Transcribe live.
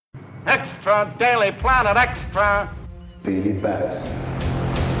Extra, Daily Planet Extra. Daily Bats,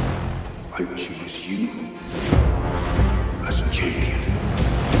 I choose you as champion.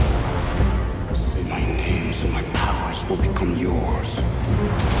 Say my name so my powers will become yours.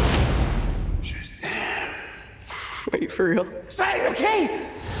 Shazam. Wait, for real? Say it, okay?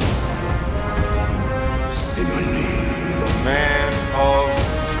 Say my name. The Man of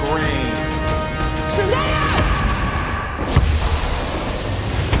Screen. Shazam!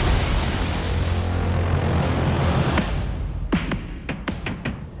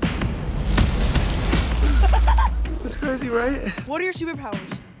 That's crazy, right? What are your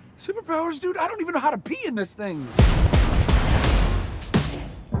superpowers? Superpowers, dude? I don't even know how to pee in this thing.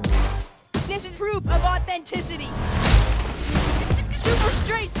 This is proof of authenticity. Super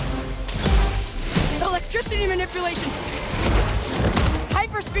strength. Electricity manipulation.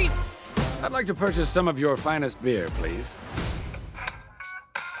 Hyperspeed. I'd like to purchase some of your finest beer, please.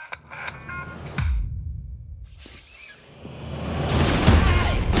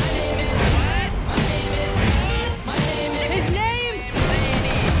 His name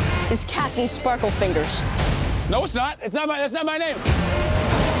is Captain Sparkle Fingers. No, it's not. That's not my name.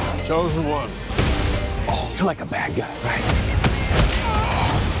 Chosen one. Oh, you're like a bad guy, right?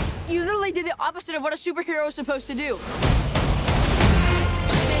 You literally did the opposite of what a superhero is supposed to do.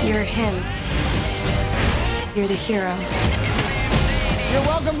 You're him. You're the hero. You're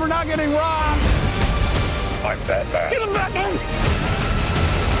welcome for not getting robbed. I'm Batman. Get him back in!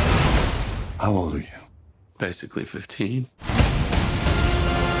 How old are you? Basically 15.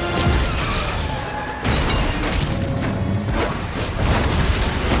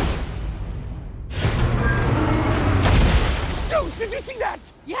 Dude, did you see that?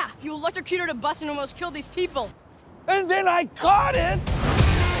 Yeah, you electrocuted a bus and almost killed these people. And then I caught it!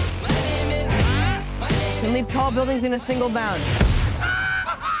 You leave tall buildings in a single bound.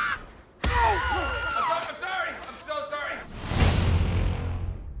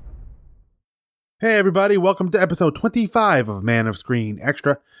 Hey everybody, welcome to episode 25 of Man of Screen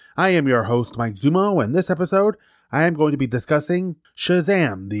Extra. I am your host, Mike Zumo, and this episode, I am going to be discussing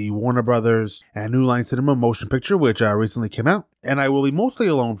Shazam, the Warner Brothers and New Line Cinema motion picture, which recently came out. And I will be mostly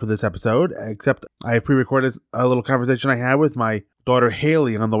alone for this episode, except I have pre-recorded a little conversation I had with my daughter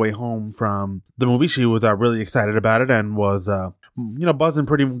Haley on the way home from the movie. She was really excited about it and was buzzing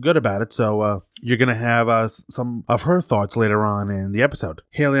pretty good about it. So you're going to have some of her thoughts later on in the episode.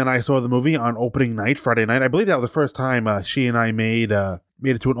 Haley and I saw the movie on opening night, Friday night. I believe that was the first time she and I made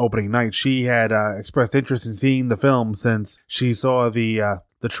it to an opening night. She had expressed interest in seeing the film since she saw the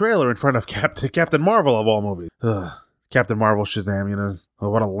trailer in front of Captain Marvel of all movies. Ugh. Captain Marvel, Shazam,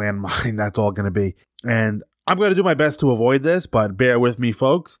 what a landmine that's all going to be. And I'm going to do my best to avoid this, but bear with me,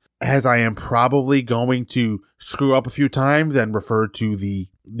 folks, as I am probably going to screw up a few times and refer to the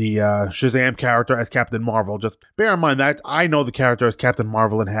Shazam character as Captain Marvel. Just bear in mind that I know the character as Captain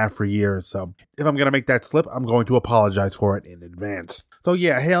Marvel and have for years, so if I'm going to make that slip, I'm going to apologize for it in advance. So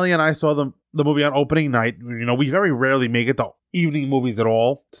yeah, Haley and I saw the movie on opening night. We very rarely make it to evening movies at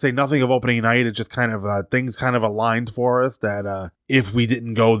all. To say nothing of opening night, it just kind of things kind of aligned for us that if we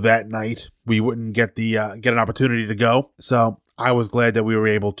didn't go that night, we wouldn't get an opportunity to go. So I was glad that we were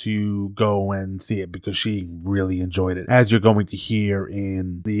able to go and see it because she really enjoyed it, as you're going to hear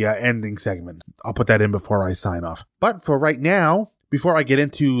in the ending segment. I'll put that in before I sign off. But for right now, before I get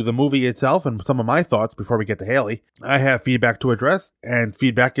into the movie itself and some of my thoughts before we get to Haley, I have feedback to address, and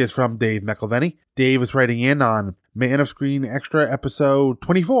feedback is from Dave McElvenney. Dave is writing in on Man of Screen Extra episode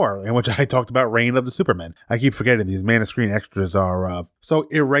 24, in which I talked about Reign of the Supermen. I keep forgetting these Man of Screen Extras are so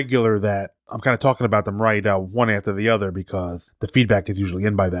irregular that I'm kind of talking about them right one after the other because the feedback is usually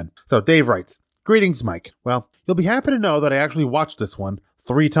in by then. So Dave writes, "Greetings, Mike. Well, you'll be happy to know that I actually watched this one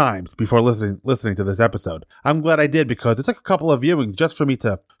 3 times before listening to this episode. I'm glad I did because it took a couple of viewings just for me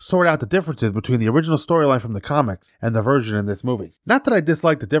to sort out the differences between the original storyline from the comics and the version in this movie. Not that I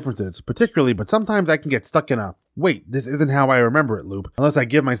dislike the differences particularly, but sometimes I can get stuck in a wait, this isn't how I remember it loop, unless I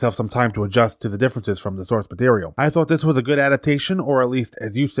give myself some time to adjust to the differences from the source material. I thought this was a good adaptation, or at least,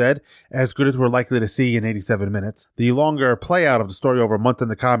 as you said, as good as we're likely to see in 87 minutes. The longer play out of the story over months in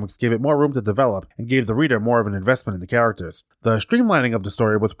the comics gave it more room to develop and gave the reader more of an investment in the characters. The streamlining of the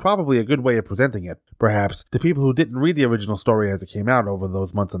story was probably a good way of presenting it, perhaps, to people who didn't read the original story as it came out over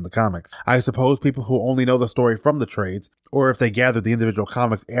those months in the comics. I suppose people who only know the story from the trades, or if they gathered the individual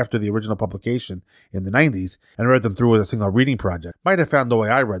comics after the original publication in the 90s and read them through as a single reading project, might have found the way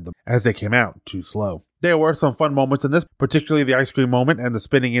I read them, as they came out, too slow. There were some fun moments in this, particularly the ice cream moment and the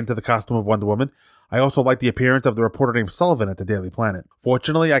spinning into the costume of Wonder Woman. I also liked the appearance of the reporter named Sullivan at the Daily Planet.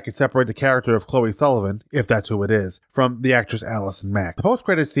 Fortunately, I could separate the character of Chloe Sullivan, if that's who it is, from the actress Allison Mack. The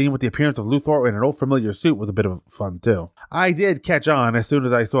post-credits scene with the appearance of Luthor in an old familiar suit was a bit of fun too. I did catch on as soon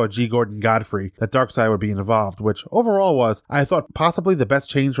as I saw G. Gordon Godfrey that Darkseid would be involved, which overall was, I thought, possibly the best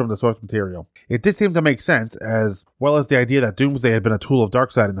change from the source material. It did seem to make sense, as well as the idea that Doomsday had been a tool of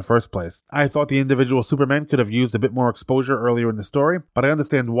Darkseid in the first place. I thought the individual Supermen could have used a bit more exposure earlier in the story, but I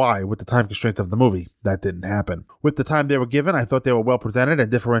understand why, with the time constraints of the movie, that didn't happen. With the time they were given, I thought they were well presented and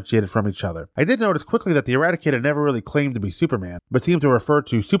differentiated from each other. I did notice quickly that the Eradicator never really claimed to be Superman, but seemed to refer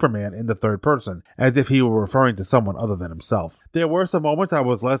to Superman in the third person, as if he were referring to someone other than himself. There were some moments I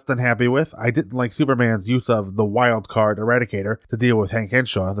was less than happy with. I didn't like Superman's use of the wild card Eradicator to deal with Hank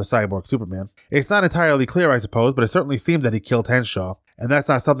Henshaw, the cyborg Superman. It's not entirely clear, I suppose, but it certainly seemed that he killed Henshaw, and that's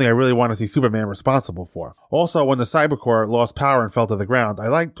not something I really want to see Superman responsible for. Also, when the Cybercorps lost power and fell to the ground, I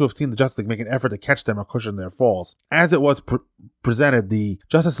like to have seen the Justice League make an effort to catch them or cushion their falls. As it was presented, the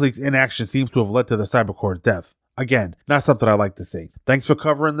Justice League's inaction seems to have led to the Cybercorps' death. Again, not something I like to see. Thanks for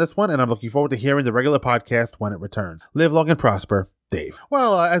covering this one, and I'm looking forward to hearing the regular podcast when it returns. Live long and prosper, Dave.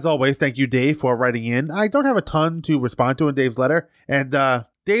 Well, as always, thank you, Dave, for writing in. I don't have a ton to respond to in Dave's letter, and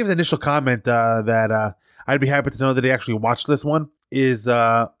Dave's initial comment that I'd be happy to know that he actually watched this one is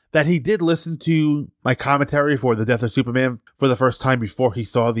that he did listen to my commentary for The Death of Superman for the first time before he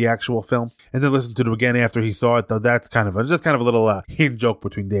saw the actual film, and then listened to it again after he saw it, though that's kind of a little in joke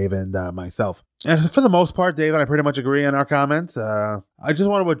between Dave and myself. And for the most part, Dave and I pretty much agree on our comments. I just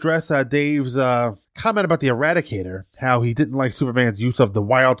want to address Dave's comment about the Eradicator, how he didn't like Superman's use of the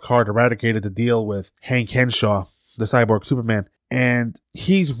wild card Eradicator to deal with Hank Henshaw, the cyborg Superman. And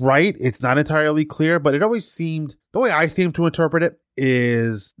he's right, it's not entirely clear, but it always seemed, the way I seem to interpret it,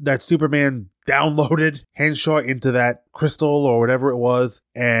 is that Superman downloaded Henshaw into that crystal or whatever it was,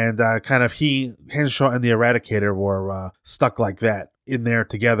 and Henshaw and the Eradicator were stuck like that in there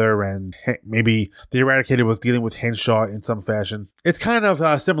together, and maybe the Eradicator was dealing with Henshaw in some fashion. It's kind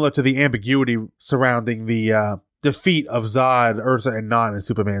of similar to the ambiguity surrounding the defeat of Zod, Ursa, and Non in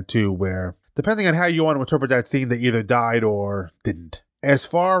Superman 2, where, depending on how you want to interpret that scene, they either died or didn't. As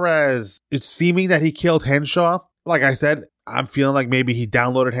far as it's seeming that he killed Henshaw, like I said, I'm feeling like maybe he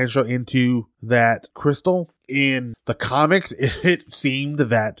downloaded Henshaw into that crystal. In the comics, it seemed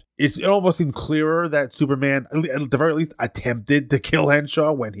that it almost seemed clearer that Superman, at the very least, attempted to kill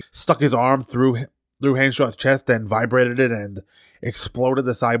Henshaw when he stuck his arm through Henshaw's chest and vibrated it and exploded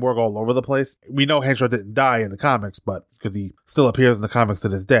the cyborg all over the place. We know Henshaw didn't die in the comics, but because he still appears in the comics to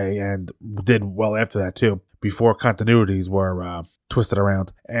this day and did well after that too, before continuities were twisted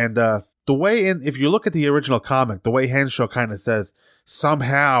around. And the way if you look at the original comic, the way Henshaw kind of says,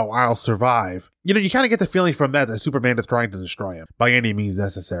 somehow I'll survive. You know, you kind of get the feeling from that Superman is trying to destroy him by any means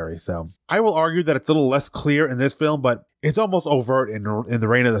necessary. So I will argue that it's a little less clear in this film, but it's almost overt in the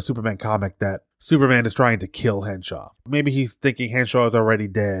Reign of the Superman comic that Superman is trying to kill Henshaw. Maybe he's thinking Henshaw is already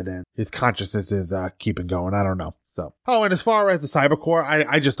dead and his consciousness is keeping going. I don't know. So, and as far as the Cybercorps,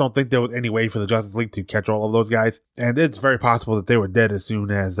 I just don't think there was any way for the Justice League to catch all of those guys. And it's very possible that they were dead as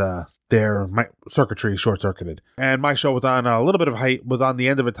soon as their circuitry short-circuited. And my show was on a little bit of was on the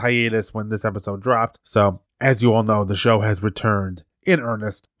end of its hiatus when this episode dropped. So, as you all know, the show has returned in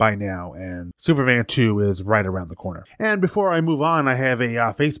earnest by now, and Superman 2 is right around the corner. And before I move on, I have a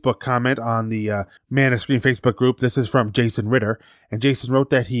Facebook comment on the Man of Screen Facebook group. This is from Jason Ritter, and Jason wrote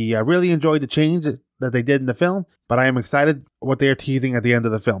that he really enjoyed the change that they did in the film, but I am excited what they are teasing at the end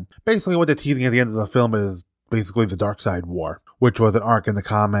of the film. Basically, what they're teasing at the end of the film is basically the Darkseid War, which was an arc in the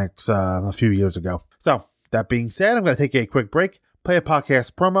comics a few years ago. So, that being said, I'm going to take a quick break, play a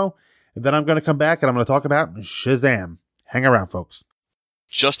podcast promo, and then I'm going to come back and I'm going to talk about Shazam. Hang around, folks.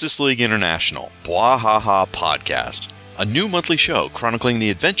 Justice League International, Bwahaha Podcast, a new monthly show chronicling the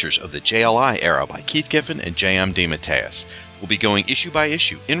adventures of the JLI era by Keith Giffen and J.M. DeMatteis. We'll be going issue by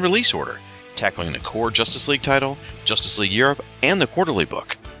issue in release order, tackling the core Justice League title, Justice League Europe, and the quarterly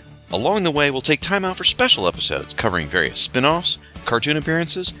book. Along the way, we'll take time out for special episodes covering various spin-offs, cartoon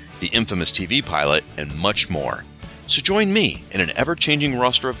appearances, the infamous TV pilot, and much more. So join me in an ever-changing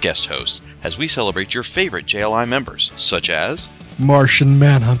roster of guest hosts as we celebrate your favorite JLI members, such as Martian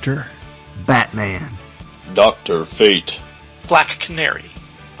Manhunter, Batman, Dr. Fate, Black Canary,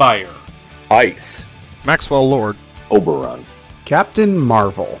 Fire, Ice, Maxwell Lord, Oberon, Captain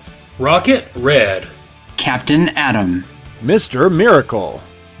Marvel, Rocket Red, Captain Atom, Mr. Miracle,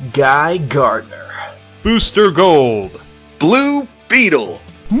 Guy Gardner, Booster Gold, Blue Beetle,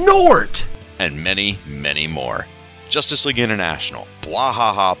 Nort, and many, many more. Justice League International,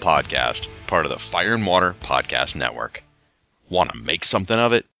 Bwahaha Podcast, part of the Fire and Water Podcast Network. Want to make something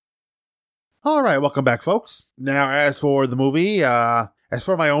of it? All right, welcome back, folks. Now, as for the movie, as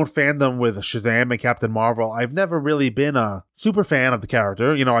for my own fandom with Shazam and Captain Marvel, I've never really been a super fan of the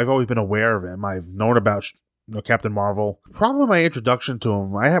character. You know, I've always been aware of him. I've known about Captain Marvel. Probably my introduction to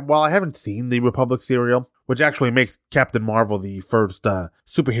him, I haven't seen the Republic serial, which actually makes Captain Marvel the first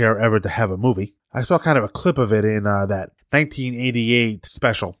superhero ever to have a movie. I saw kind of a clip of it in that 1988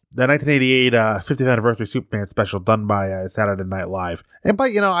 special, the 1988 50th anniversary Superman special done by Saturday Night Live.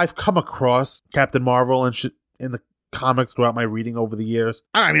 But I've come across Captain Marvel in the comics throughout my reading over the years.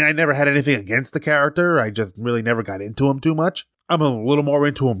 I mean, I never had anything against the character. I just really never got into him too much. I'm a little more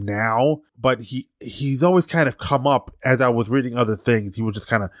into him now, but he's always kind of come up as I was reading other things. He would just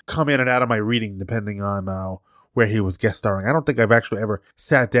kind of come in and out of my reading depending on where he was guest starring. I don't think I've actually ever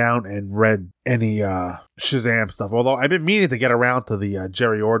sat down and read any Shazam stuff, although I've been meaning to get around to the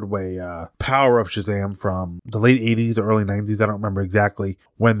Jerry Ordway Power of Shazam from the late 80s or early 90s. I don't remember exactly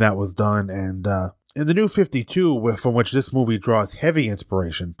when that was done. And in the New 52, from which this movie draws heavy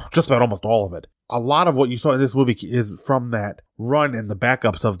inspiration, just about almost all of it, a lot of what you saw in this movie is from that run in the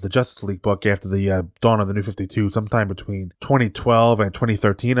backups of the Justice League book after the dawn of the New 52, sometime between 2012 and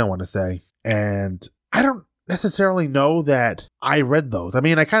 2013, I want to say. And I don't necessarily know that I read those. I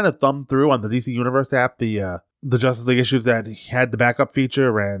mean, I kind of thumbed through on the DC Universe app the Justice League issues that had the backup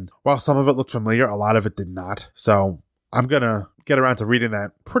feature, and while some of it looked familiar, a lot of it did not. So I'm going to get around to reading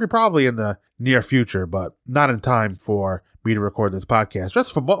that pretty probably in the near future, but not in time for me to record this podcast.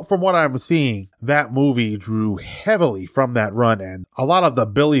 Just from what I'm seeing, that movie drew heavily from that run, and a lot of the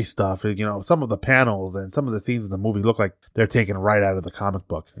Billy stuff, some of the panels and some of the scenes in the movie look like they're taken right out of the comic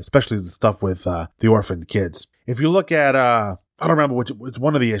book, especially the stuff with the orphaned kids. If you look at, I don't remember which, it's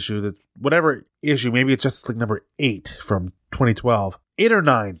one of the issues, it's whatever issue, maybe it's Justice League number 8 from 2012, 8 or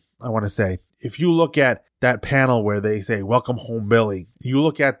 9, I want to say. If you look at that panel where they say, "Welcome home, Billy," you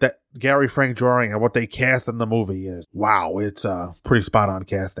look at that Gary Frank drawing and what they cast in the movie is, wow, it's pretty spot on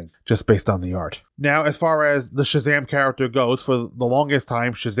casting just based on the art. Now, as far as the Shazam character goes, for the longest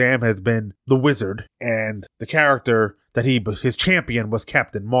time, Shazam has been the Wizard, and the character that his champion was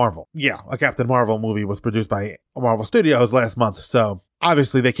Captain Marvel. Yeah, a Captain Marvel movie was produced by Marvel Studios last month, so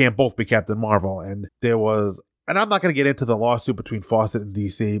obviously they can't both be Captain Marvel, and I'm not going to get into the lawsuit between Fawcett and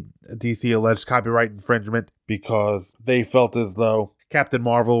DC. DC alleged copyright infringement because they felt as though Captain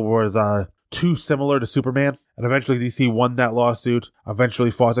Marvel was too similar to Superman. And eventually DC won that lawsuit. Eventually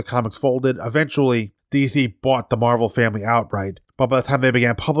Fawcett Comics folded. Eventually DC bought the Marvel family outright. But by the time they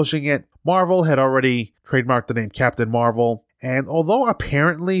began publishing it, Marvel had already trademarked the name Captain Marvel. And although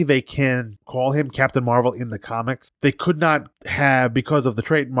apparently they can call him Captain Marvel in the comics, they could not have, because of the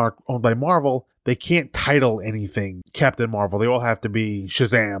trademark owned by Marvel, they can't title anything Captain Marvel. They all have to be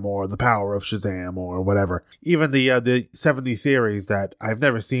Shazam or the Power of Shazam or whatever. Even the 70s series that I've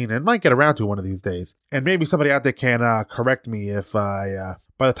never seen and might get around to one of these days. And maybe somebody out there can correct me if by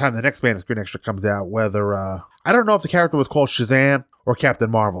the time the next Man of Screen Extra comes out, whether I don't know if the character was called Shazam or Captain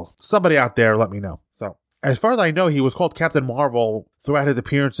Marvel. Somebody out there let me know. So, as far as I know, he was called Captain Marvel throughout his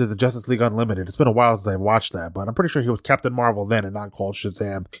appearances in Justice League Unlimited. It's been a while since I watched that, but I'm pretty sure he was Captain Marvel then and not called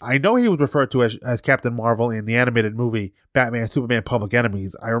Shazam. I know he was referred to as Captain Marvel in the animated movie Batman Superman Public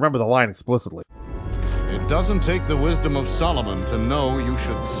Enemies. I remember the line explicitly. It doesn't take the wisdom of Solomon to know you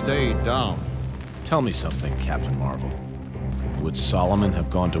should stay down. Tell me something, Captain Marvel. Would Solomon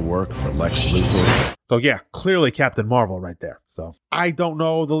have gone to work for Lex Luthor? So yeah, clearly Captain Marvel right there. So I don't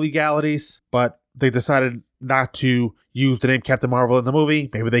know the legalities, but they decided not to use the name Captain Marvel in the movie.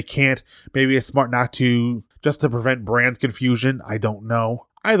 Maybe they can't. Maybe it's smart not to, just to prevent brand confusion. I don't know.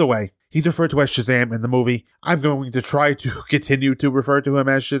 Either way, he's referred to as Shazam in the movie. I'm going to try to continue to refer to him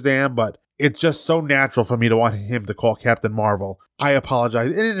as Shazam, but it's just so natural for me to want him to call Captain Marvel. I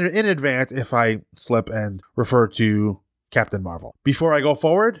apologize in advance if I slip and refer to Captain Marvel. Before I go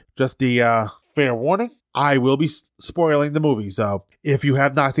forward, just the fair warning. I will be spoiling the movie, so if you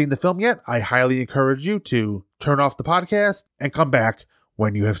have not seen the film yet, I highly encourage you to turn off the podcast and come back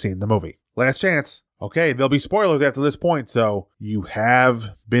when you have seen the movie. Last chance. Okay, there'll be spoilers after this point, so you have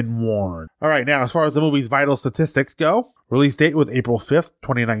been warned. Alright, now as far as the movie's vital statistics go, release date was April 5th,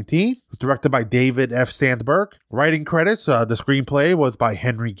 2019. It was directed by David F. Sandberg. Writing credits, the screenplay was by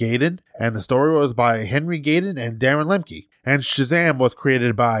Henry Gayden, and the story was by Henry Gayden and Darren Lemke. And Shazam was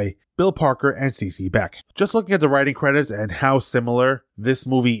created by Bill Parker and CC Beck. Just looking at the writing credits and how similar this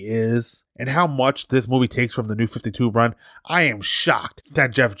movie is, and how much this movie takes from the New 52 run, I am shocked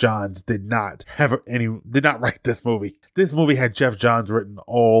that Jeff Johns did not write this movie. This movie had Jeff Johns written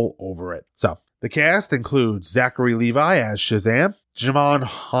all over it. So, the cast includes Zachary Levi as Shazam, Djimon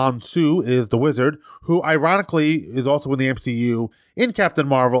Hounsou is the Wizard, who ironically is also in the MCU in Captain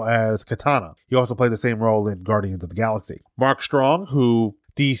Marvel as Katana. He also played the same role in Guardians of the Galaxy. Mark Strong, who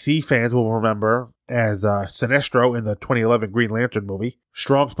DC fans will remember as Sinestro in the 2011 Green Lantern movie.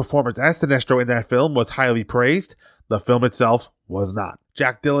 Strong's performance as Sinestro in that film was highly praised. The film itself was not.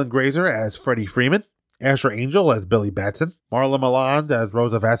 Jack Dylan Grazer as Freddie Freeman. Asher Angel as Billy Batson, Marla Milland as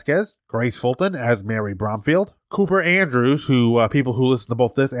Rosa Vasquez, Grace Fulton as Mary Bromfield, Cooper Andrews, who people who listen to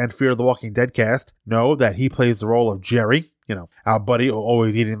both this and Fear the Walking Dead cast know that he plays the role of Jerry, our buddy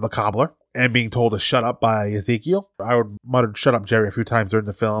always eating the cobbler and being told to shut up by Ezekiel. I would mutter "shut up, Jerry" a few times during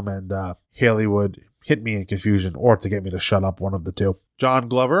the film, and Haley would hit me in confusion or to get me to shut up, one of the two. John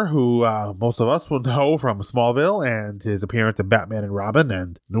Glover, who most of us will know from Smallville and his appearance in Batman and Robin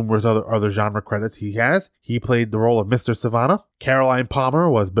and numerous other genre credits he has. He played the role of Mr. Savannah. Caroline Palmer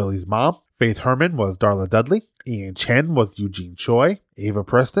was Billy's mom. Faith Herman was Darla Dudley. Ian Chen was Eugene Choi. Ava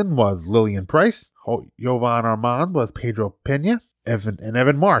Preston was Lillian Price. Jovan Armand was Pedro Pena.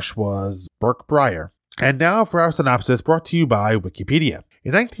 Evan Marsh was Burke Breyer. And now for our synopsis, brought to you by Wikipedia.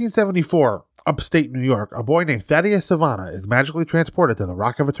 In 1974, upstate New York, a boy named Thaddeus Savannah is magically transported to the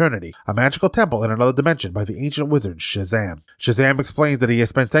Rock of Eternity, a magical temple in another dimension, by the ancient wizard Shazam. Shazam explains that he has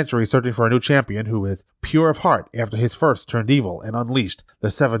spent centuries searching for a new champion who is pure of heart after his first turned evil and unleashed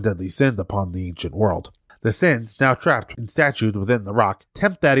the 7 deadly sins upon the ancient world. The sins, now trapped in statues within the rock,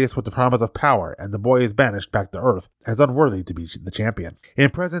 tempt Thaddeus with the promise of power, and the boy is banished back to Earth as unworthy to be the champion. In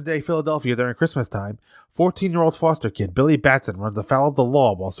present-day Philadelphia during Christmas time, 14-year-old foster kid Billy Batson runs afoul of the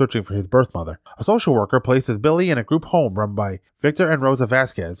law while searching for his birth mother. A social worker places Billy in a group home run by Victor and Rosa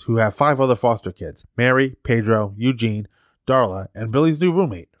Vasquez, who have 5 other foster kids: Mary, Pedro, Eugene, Darla, and Billy's new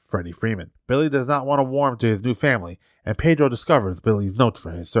roommate, Freddie Freeman. Billy does not want to warm to his new family, and Pedro discovers Billy's notes for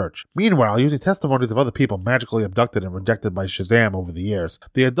his search. Meanwhile, using testimonies of other people magically abducted and rejected by Shazam over the years,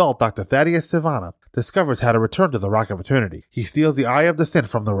 the adult Dr. Thaddeus Savannah discovers how to return to the Rock of Eternity. He steals the Eye of the Sin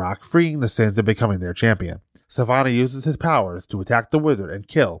from the rock, freeing the sins and becoming their champion. Savannah uses his powers to attack the wizard and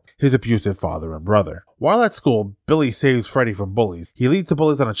kill his abusive father and brother. While at school, Billy saves Freddy from bullies. He leads the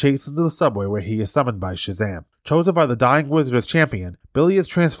bullies on a chase into the subway where he is summoned by Shazam. Chosen by the dying wizard as champion, Billy is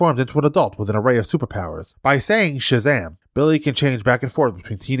transformed into an adult with an array of superpowers. By saying Shazam, Billy can change back and forth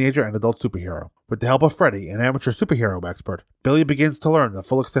between teenager and adult superhero. With the help of Freddy, an amateur superhero expert, Billy begins to learn the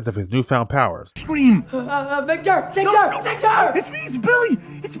full extent of his newfound powers. Scream! Victor! No. Victor! It's me! It's Billy!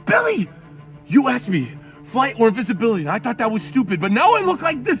 It's Billy! You asked me, flight or invisibility, and I thought that was stupid, but now I look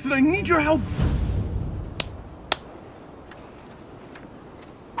like this and I need your help.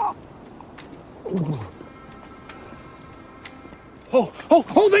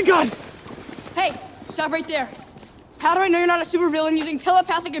 Oh, thank God! Hey, stop right there. How do I know you're not a supervillain using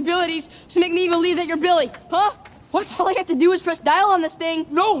telepathic abilities to make me believe that you're Billy? Huh? What? All I have to do is press dial on this thing.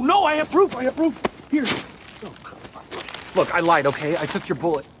 No, I have proof. Here. Oh, look, I lied, okay? I took your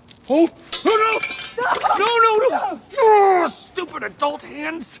bullet. Oh, no! Oh, stupid adult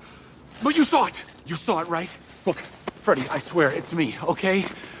hands. But you saw it. You saw it, right? Look, Freddy, I swear, it's me, okay?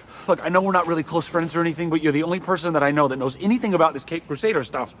 Look, I know we're not really close friends or anything, but you're the only person that I know that knows anything about this Cape Crusader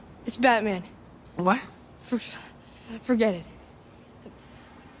stuff. It's Batman. What? Forget it.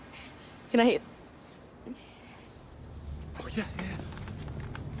 Can I... Oh, yeah.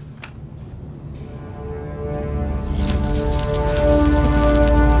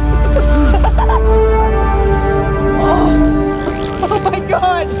 Oh my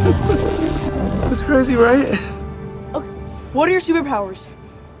God! That's crazy, right? Okay. What are your superpowers?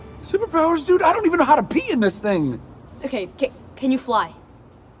 Superpowers, dude? I don't even know how to pee in this thing. Okay, can you fly?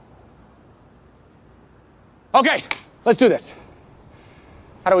 Okay, let's do this.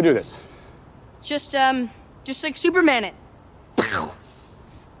 How do we do this? Just like Superman it.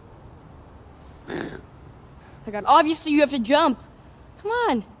 My God, obviously you have to jump. Come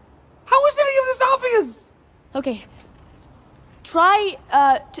on. How is any of this obvious? Okay. Try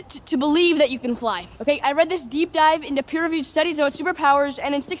to believe that you can fly. Okay, I read this deep dive into peer-reviewed studies about superpowers,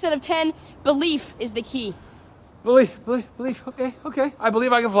 and in 6 out of 10, belief is the key. Belief. Okay. I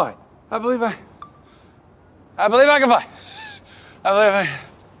believe I can fly. I believe I can fly. I believe I...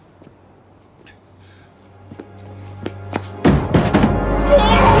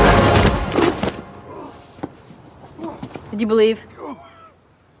 Did you believe?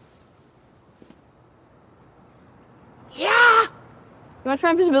 Yeah! You want to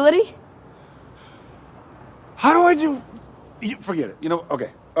try invisibility? How do I do... Forget it. You know, okay.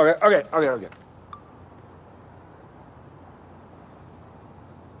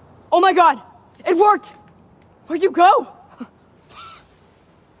 Oh my God! It worked! Where'd you go?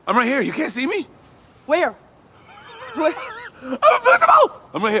 I'm right here. You can't see me? Where? I'm invincible!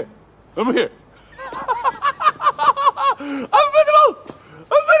 I'm right here. I'm right here. I'm invincible!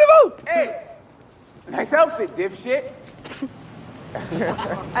 I'm invincible! Hey! Nice outfit, dipshit.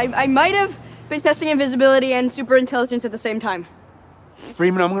 I might have been testing invisibility and super intelligence at the same time.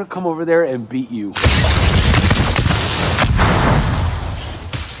 Freeman, I'm gonna come over there and beat you.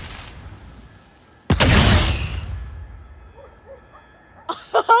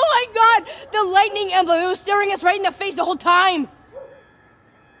 Oh my god! The lightning emblem! It was staring us right in the face the whole time!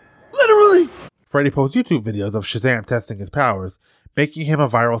 Literally! Freddy posts YouTube videos of Shazam testing his powers, making him a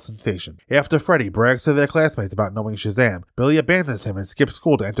viral sensation. After Freddy brags to their classmates about knowing Shazam, Billy abandons him and skips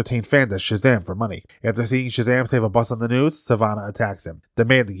school to entertain fans as Shazam for money. After seeing Shazam save a bus on the news, Savannah attacks him,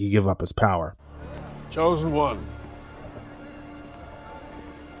 demanding he give up his power. Chosen one.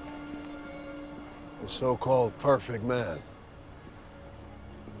 The so-called perfect man.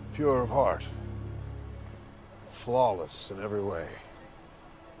 Pure of heart. Flawless in every way.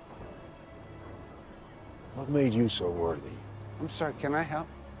 What made you so worthy? I'm sorry, can I help?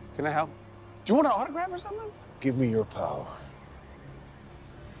 Can I help? Do you want an autograph or something? Give me your power.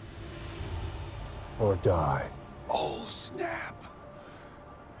 Or die. Oh, snap.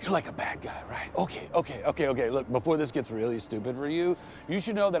 You're like a bad guy, right? Okay. Look, before this gets really stupid for you, you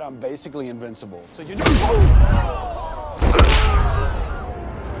should know that I'm basically invincible. So you know...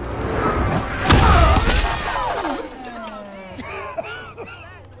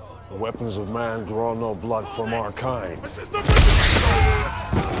 The weapons of man draw no blood from our kind.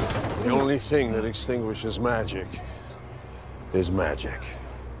 The only thing that extinguishes magic is magic.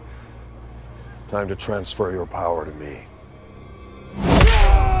 Time to transfer your power to me.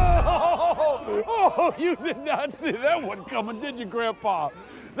 Oh, you did not see that one coming, did you, Grandpa?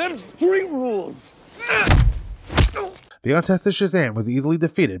 Them street rules. The untested Shazam was easily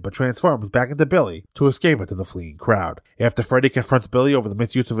defeated but transforms back into Billy to escape into the fleeing crowd. After Freddy confronts Billy over the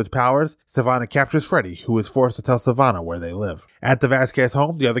misuse of his powers, Savannah captures Freddy, who is forced to tell Savannah where they live. At the Vasquez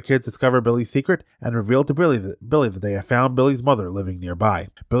home, the other kids discover Billy's secret and reveal to Billy that they have found Billy's mother living nearby.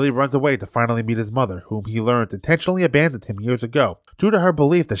 Billy runs away to finally meet his mother, whom he learned intentionally abandoned him years ago, due to her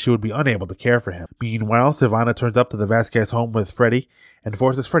belief that she would be unable to care for him. Meanwhile, Savannah turns up to the Vasquez home with Freddy and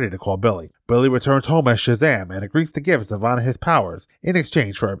forces Freddy to call Billy. Billy returns home as Shazam and agrees to give Savannah his powers in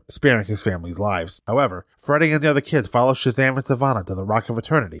exchange for sparing his family's lives. However, Freddy and the other kids follow Shazam and Savannah to the Rock of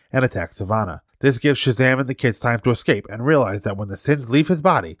Eternity and attack Savannah. This gives Shazam and the kids time to escape and realize that when the sins leave his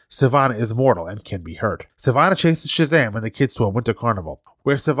body, Savannah is mortal and can be hurt. Savannah chases Shazam and the kids to a winter carnival,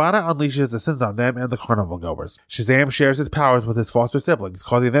 where Savannah unleashes the sins on them and the carnival goers. Shazam shares his powers with his foster siblings,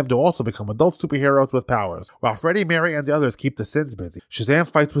 causing them to also become adult superheroes with powers. While Freddy, Mary, and the others keep the sins busy, Shazam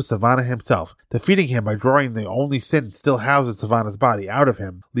fights with Savannah himself, defeating him by drawing the only sin still housed in Savannah's body out of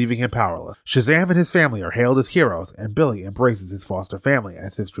him, leaving him powerless. Shazam and his family are hailed as heroes, and Billy embraces his foster family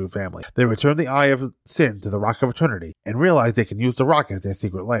as his true family. They return the Eye of Sin to the Rock of Eternity, and realize they can use the rock as their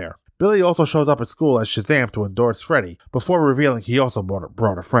secret lair. Billy also shows up at school as Shazam to endorse Freddy, before revealing he also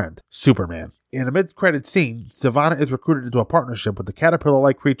brought a friend, Superman. In a mid-credits scene, Savannah is recruited into a partnership with the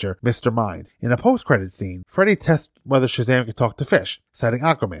caterpillar-like creature, Mr. Mind. In a post-credits scene, Freddy tests whether Shazam can talk to fish, citing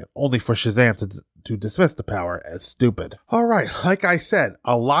Aquaman, only for Shazam to dismiss the power as stupid. Alright, like I said,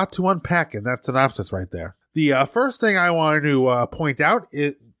 a lot to unpack in that synopsis right there. The first thing I wanted to point out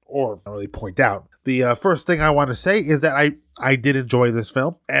is, or not really point out, the first thing I want to say is that I did enjoy this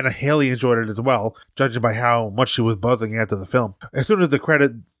film, and Haley enjoyed it as well, judging by how much she was buzzing after the film. As soon as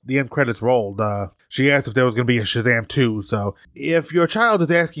the end credits rolled, she asked if there was going to be a Shazam 2, so if your child is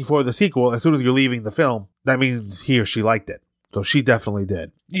asking for the sequel as soon as you're leaving the film, that means he or she liked it. So she definitely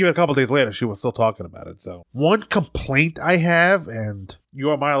did. Even a couple days later, she was still talking about it. So one complaint I have, and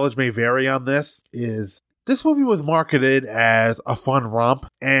your mileage may vary on this, is this movie was marketed as a fun romp,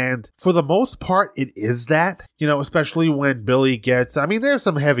 and for the most part, it is that. You know, especially when Billy gets, I mean, there's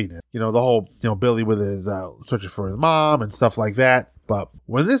some heaviness. You know, the whole, Billy with his searching for his mom and stuff like that. But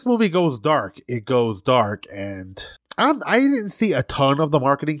when this movie goes dark, it goes dark, and I didn't see a ton of the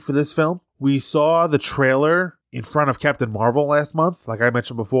marketing for this film. We saw the trailer in front of Captain Marvel last month, like I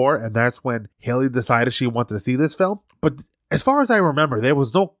mentioned before, and that's when Haley decided she wanted to see this film. But as far as I remember, there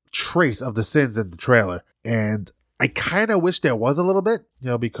was no trace of the sins in the trailer, and I kind of wish there was a little bit,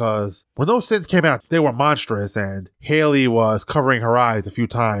 because when those sins came out, they were monstrous, and Haley was covering her eyes a few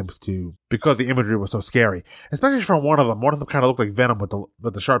times because the imagery was so scary, especially from one of them. One of them kind of looked like Venom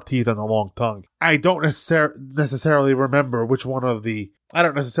with the sharp teeth and the long tongue. I don't necessarily remember which one of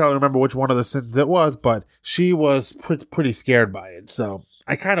the sins it was, but she was pretty scared by it, so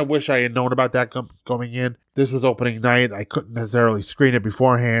I kind of wish I had known about that going in. This was opening night. I couldn't necessarily screen it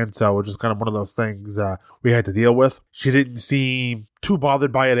beforehand, so it was just kind of one of those things we had to deal with. She didn't seem too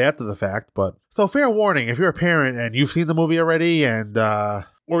bothered by it after the fact, but so fair warning, if you're a parent and you've seen the movie already, and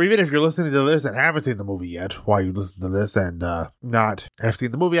or even if you're listening to this and haven't seen the movie yet while you listen to this and not have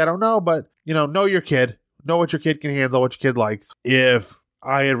seen the movie, I don't know, but know your kid. Know what your kid can handle, what your kid likes. If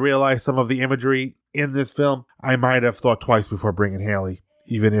I had realized some of the imagery in this film, I might have thought twice before bringing Haley,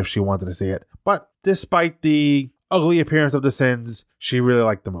 even if she wanted to see it. But despite the ugly appearance of the sins, she really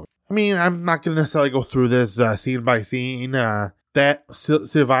liked the movie. I mean, I'm not going to necessarily go through this scene by scene. That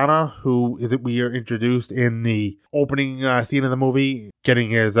Savannah, we are introduced in the opening scene of the movie,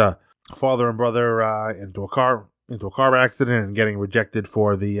 getting his father and brother into a car accident and getting rejected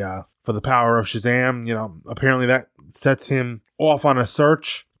for the power of Shazam. Apparently that sets him off on a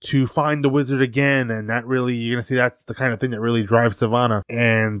search to find the wizard again, and that really, you're going to see that's the kind of thing that really drives Savannah.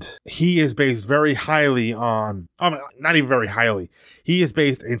 And he is based very highly on, not even very highly, he is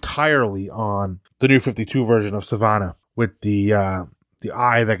based entirely on the New 52 version of Savannah with the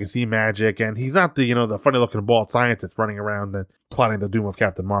eye that can see magic, and he's not the funny looking bald scientist running around and plotting the doom of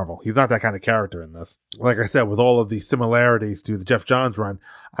Captain Marvel. He's not that kind of character in this. Like I said, with all of the similarities to the Jeff Johns run,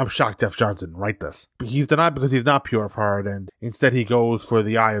 I'm shocked Jeff Johns didn't write this. But he's denied because he's not pure of heart, and instead he goes for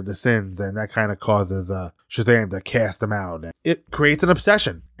the eye of the sins, and that kind of causes Shazam to cast him out. And it creates an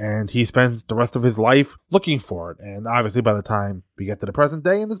obsession, and he spends the rest of his life looking for it. And obviously by the time we get to the present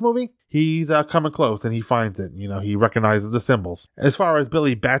day in this movie, he's coming close, and he finds it. He recognizes the symbols. As far as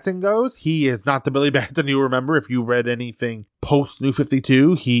Billy Batson goes, he is not the Billy Batson you remember if you read anything post New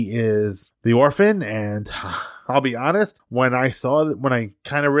 52. He is the orphan, and I'll be honest, when I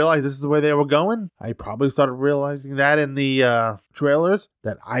kind of realized this is the way they were going, I probably started realizing that in the trailers,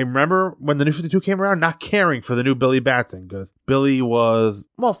 that I remember when the New 52 came around not caring for the new Billy Batson, because Billy was,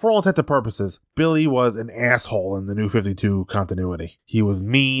 well, for all intents and purposes, Billy was an asshole in the New 52 continuity. He was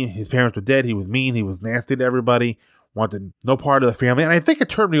mean, his parents were dead, he was mean, he was nasty to everybody, wanted no part of the family, and I think it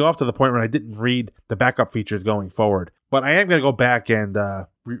turned me off to the point where I didn't read the backup features going forward. But I am going to go back and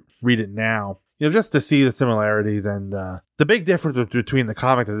read it now, just to see the similarities. And the big difference between the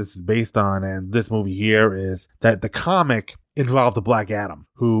comic that this is based on and this movie here is that the comic involved the Black Adam,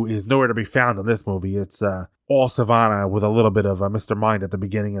 who is nowhere to be found in this movie. It's all Savannah with a little bit of Mr. Mind at the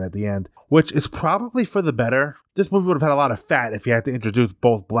beginning and at the end, which is probably for the better. This movie would have had a lot of fat if you had to introduce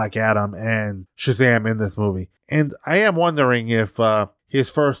both Black Adam and Shazam in this movie. And I am wondering if his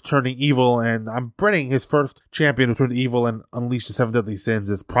first turning evil, and I'm betting his first champion who turned evil and unleashed the 7 deadly sins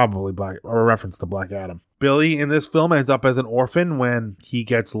is probably a reference to Black Adam. Billy in this film ends up as an orphan when he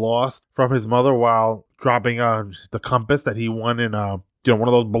gets lost from his mother while dropping the compass that he won in one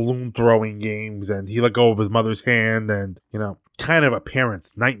of those balloon throwing games, and he let go of his mother's hand, and kind of a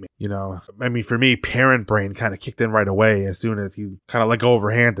parent's nightmare. I mean, for me, parent brain kind of kicked in right away as soon as he kind of let go of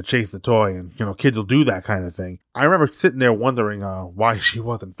her hand to chase the toy, and kids will do that kind of thing. I remember sitting there wondering why she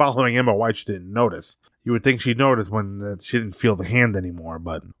wasn't following him or why she didn't notice. You would think she'd notice when she didn't feel the hand anymore,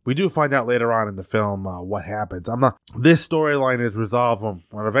 but we do find out later on in the film what happens. This storyline is resolved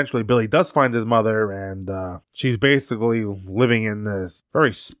when eventually Billy does find his mother, and she's basically living in this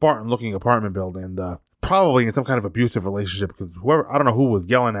very Spartan-looking apartment building, probably in some kind of abusive relationship, because I don't know who was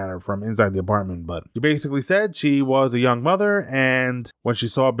yelling at her from inside the apartment, but she basically said she was a young mother, and when she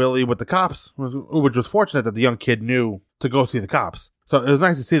saw Billy with the cops, which was fortunate that the young kid knew to go see the cops. So it was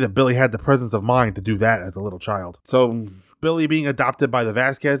nice to see that Billy had the presence of mind to do that as a little child. So Billy being adopted by the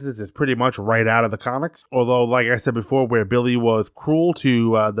Vasquezes is pretty much right out of the comics. Although, like I said before, where Billy was cruel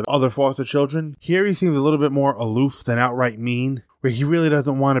to the other foster children, here he seems a little bit more aloof than outright mean, where he really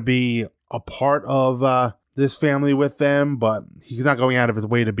doesn't want to be a part of this family with them, but he's not going out of his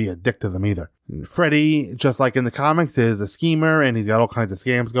way to be a dick to them either. Freddy, just like in the comics, is a schemer, and he's got all kinds of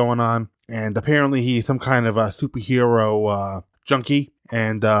scams going on. And apparently he's some kind of a superhero junkie,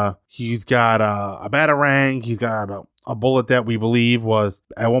 and he's got a batarang. He's got a bullet that we believe was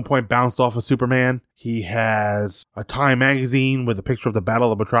at one point bounced off of Superman. He has a Time magazine with a picture of the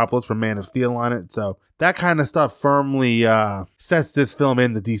Battle of Metropolis from Man of Steel on it. So that kind of stuff firmly sets this film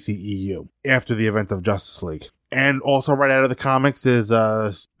in the DCEU after the events of Justice League. And also right out of the comics is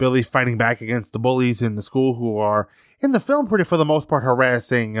Billy fighting back against the bullies in the school who are, in the film, for the most part,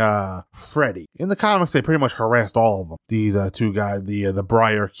 harassing Freddy. In the comics, they pretty much harassed all of them. These two guys, the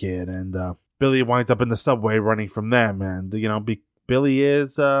Briar kid, and Billy winds up in the subway running from them. And, Billy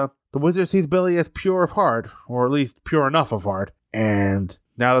is, the wizard sees Billy as pure of heart, or at least pure enough of heart. And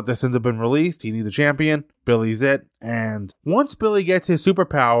now that the sins have been released, he needs a champion. Billy's it. And once Billy gets his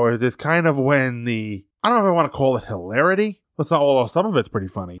superpowers, it's kind of when I don't know if I want to call it hilarity, Some of it's pretty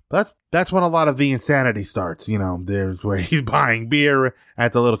funny. But that's when a lot of the insanity starts. There's where he's buying beer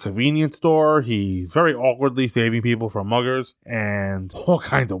at the little convenience store. He's very awkwardly saving people from muggers and all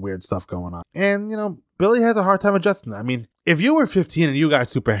kinds of weird stuff going on. And, Billy has a hard time adjusting. I mean, if you were 15 and you got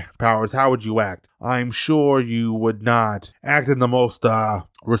superpowers, how would you act? I'm sure you would not act in the most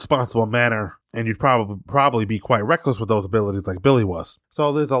responsible manner, and you'd probably be quite reckless with those abilities like Billy was.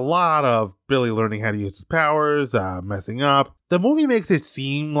 So there's a lot of Billy learning how to use his powers, messing up. The movie makes it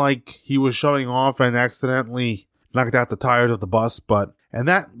seem like he was showing off and accidentally knocked out the tires of the bus, and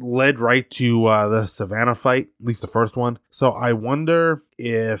that led right to the Savannah fight, at least the first one. So I wonder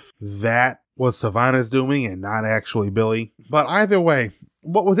if that was Savannah's doing and not actually Billy. But either way,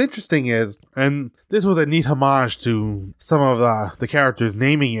 what was interesting is, and this was a neat homage to some of the characters'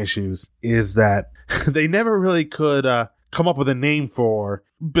 naming issues, is that they never really could come up with a name for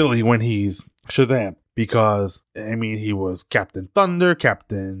Billy when he's Shazam. Because, he was Captain Thunder,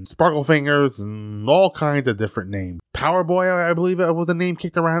 Captain Sparklefingers, and all kinds of different names. Power Boy, I believe it was a name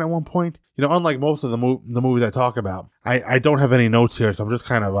kicked around at one point. Unlike most of the movies I talk about, I don't have any notes here, so I'm just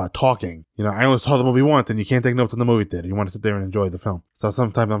kind of talking. I only saw the movie once, and you can't take notes in the movie theater. You want to sit there and enjoy the film. So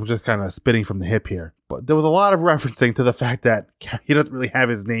sometimes I'm just kind of spitting from the hip here. But there was a lot of referencing to the fact that he doesn't really have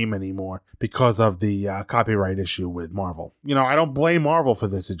his name anymore because of the copyright issue with Marvel. I don't blame Marvel for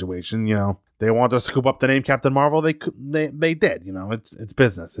this situation. They want to scoop up the name Captain Marvel. They did. It's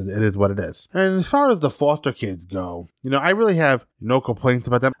business. It is what it is. And as far as the foster kids go, I really have no complaints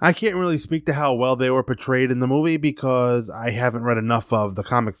about them. I can't really speak to how well they were portrayed in the movie because I haven't read enough of the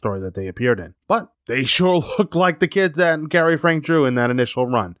comic story that they appeared in. But they sure look like the kids that Gary Frank drew in that initial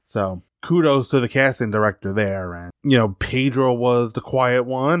run. So kudos to the casting director there. And, Pedro was the quiet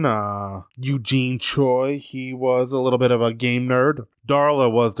one. Eugene Choi, he was a little bit of a game nerd.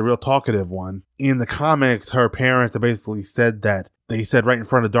 Darla was the real talkative one. In the comics, her parents basically said that they said right in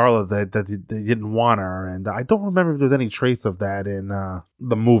front of Darla that they didn't want her. And I don't remember if there's any trace of that in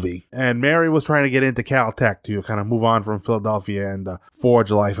the movie. And Mary was trying to get into Caltech to kind of move on from Philadelphia and forge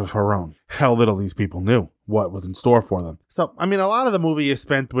a life of her own. How little these people knew what was in store for them. So, a lot of the movie is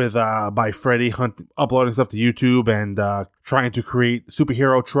spent with by Freddy uploading stuff to YouTube and trying to create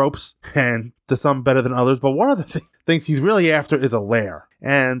superhero tropes, and to some better than others. But one of the things he's really after is a lair.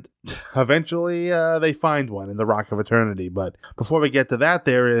 And eventually they find one in the Rock of Eternity. But before we get to that,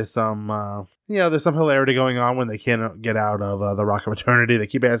 there is some there's some hilarity going on when they can't get out of the Rock of Eternity. They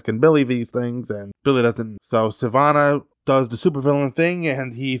keep asking Billy these things, and Billy doesn't. So Savannah does the supervillain thing,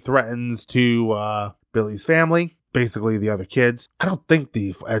 and he threatens to Billy's family, basically the other kids. I don't think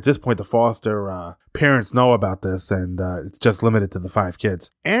at this point the foster parents know about this, and it's just limited to the 5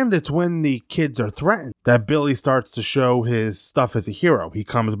 kids. And it's when the kids are threatened that Billy starts to show his stuff as a hero. He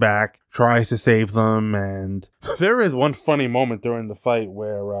comes back, tries to save them, and there is one funny moment during the fight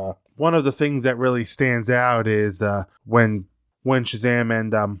where one of the things that really stands out is when Shazam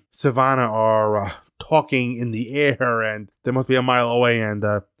and Savannah are talking in the air, and they must be a mile away, and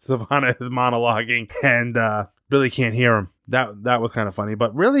Savannah is monologuing, and Billy can't hear him. That was kind of funny.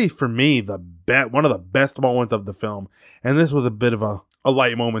 But really, for me, one of the best moments of the film, and this was a bit of a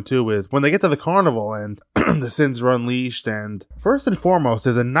light moment too, is when they get to the carnival and the sins are unleashed. And first and foremost,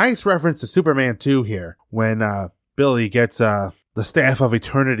 there's a nice reference to Superman 2 here, when Billy gets the Staff of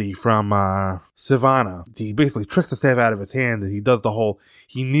Eternity from Savannah. He basically tricks the staff out of his hand, and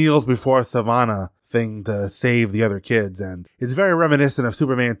he kneels before Savannah thing to save the other kids. And it's very reminiscent of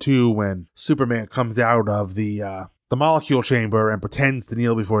Superman 2 when Superman comes out of the molecule chamber and pretends to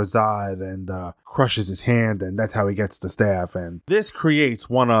kneel before Zod and crushes his hand, and that's how he gets the staff. And this creates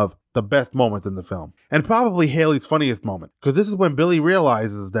one of the best moments in the film, and probably Haley's funniest moment, because this is when Billy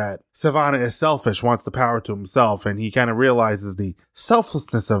realizes that Savannah is selfish, wants the power to himself, and he kind of realizes the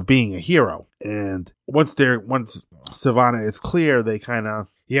selflessness of being a hero. And once Savannah is clear,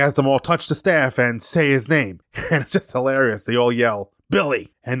 he has them all touch the staff and say his name, and it's just hilarious. They all yell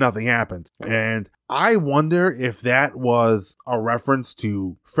Billy, and nothing happens. And I wonder if that was a reference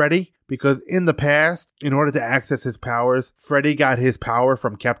to Freddy, because in the past, in order to access his powers, Freddy got his power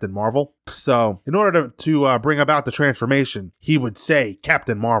from Captain Marvel. So in order to bring about the transformation, he would say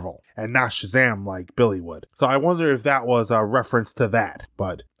Captain Marvel and not Shazam like Billy would. So I wonder if that was a reference to that.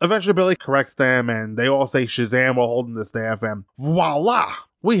 But eventually Billy corrects them, and they all say Shazam while holding the staff, and voila!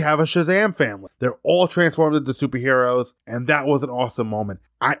 we have a Shazam family. They're all transformed into superheroes, and that was an awesome moment.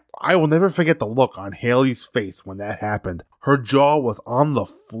 I will never forget the look on Haley's face when that happened. Her jaw was on the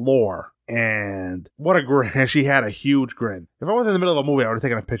floor, and what a grin. She had a huge grin. If I was in the middle of a movie, I would have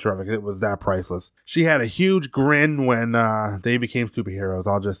taken a picture of it because it was that priceless. She had a huge grin when they became superheroes,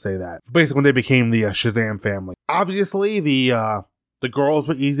 I'll just say that. Basically, when they became the Shazam family. Obviously, the girls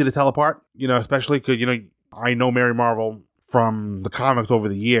were easy to tell apart, especially because, I know Mary Marvel from the comics over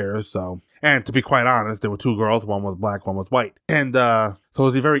the years, so. And to be quite honest, there were two girls, one was black, one was white. And so it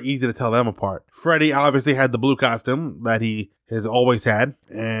was very easy to tell them apart. Freddy obviously had the blue costume that he has always had.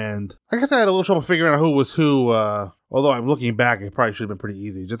 And I guess I had a little trouble figuring out who was who, although I'm looking back, it probably should have been pretty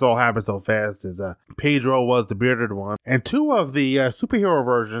easy. It just all happened so fast as Pedro was the bearded one. And two of the superhero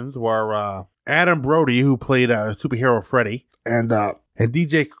versions were Adam Brody, who played superhero Freddy, and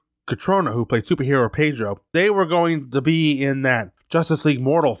DJ Catrona, who played superhero Pedro. They were going to be in that Justice League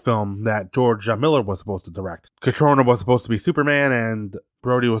Mortal film that George Miller was supposed to direct. Catrona was supposed to be Superman, and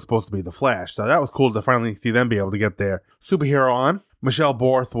Brody was supposed to be the Flash. So that was cool to finally see them be able to get their superhero on. Michelle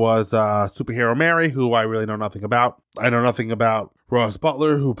Borth was superhero Mary, who I really know nothing about. I know nothing about Ross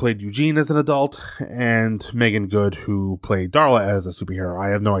Butler, who played Eugene as an adult, and Megan Good, who played Darla as a superhero.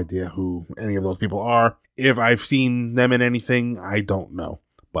 I have no idea who any of those people are. If I've seen them in anything, I don't know.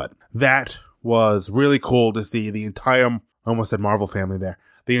 But that was really cool to see the entire, I almost said Marvel family there,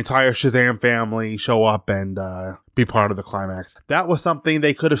 the entire Shazam family show up and be part of the climax. That was something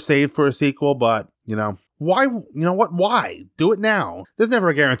they could have saved for a sequel, but, why? You know what? Why? Do it now. There's never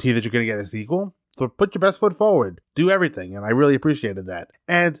a guarantee that you're going to get a sequel. So put your best foot forward. Do everything, and I really appreciated that.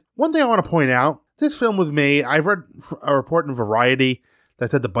 And one thing I want to point out, this film was made, I've read a report in Variety that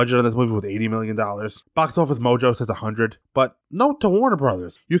said the budget on this movie was $80 million. Box Office Mojo says 100. But note to Warner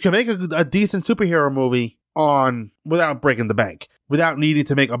Brothers, you can make a decent superhero movie without breaking the bank, without needing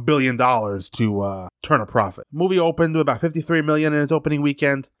to make $1 billion to turn a profit. The movie opened with about $53 million in its opening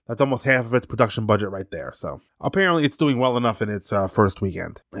weekend. That's almost half of its production budget right there. So apparently it's doing well enough in its first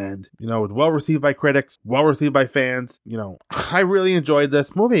weekend. And, it's well received by critics, well received by fans. I really enjoyed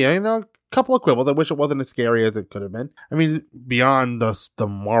this movie. Couple of quibbles. I wish it wasn't as scary as it could have been. I mean, beyond the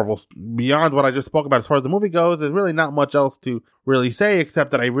Marvel, beyond what I just spoke about as far as the movie goes, there's really not much else to really say,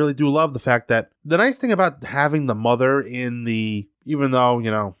 except that I really do love the fact that the nice thing about having the mother in even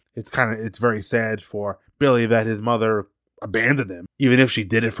though, it's very sad for Billy that his mother abandoned him, even if she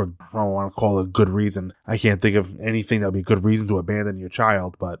did it for, I don't want to call it a good reason. I can't think of anything that would be a good reason to abandon your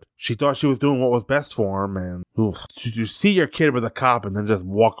child, but she thought she was doing what was best for him, and to see your kid with a cop and then just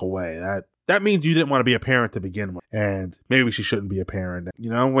walk away, that means you didn't want to be a parent to begin with, and maybe she shouldn't be a parent.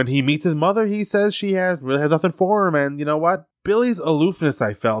 When he meets his mother, he says she really has nothing for him, and you know what? Billy's aloofness,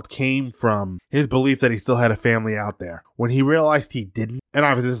 I felt, came from his belief that he still had a family out there. When he realized he didn't, and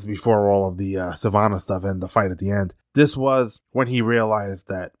obviously this is before all of the Savannah stuff and the fight at the end, this was when he realized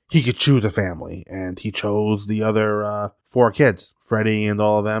that he could choose a family, and he chose the other 4 kids, Freddie and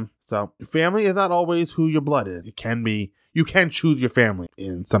all of them. So family is not always who your blood is. You can choose your family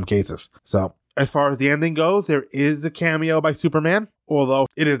in some cases. So as far as the ending goes, there is a cameo by Superman, although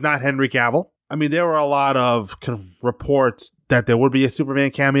it is not Henry Cavill. I mean, there were a lot of reports that there would be a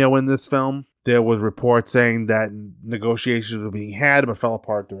Superman cameo in this film. There was reports saying that negotiations were being had but fell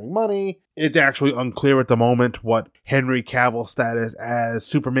apart during money. It's actually unclear at the moment what Henry Cavill's status as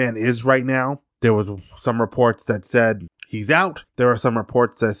Superman is right now. There was some reports that said he's out. There are some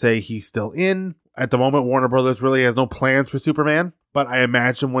reports that say he's still in. At the moment, Warner Brothers really has no plans for Superman, but I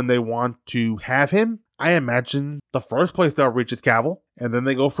imagine when they want to have him, I imagine the first place they'll reach is Cavill, and then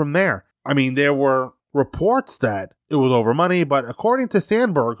they go from there. I mean, there were reports that it was over money, but according to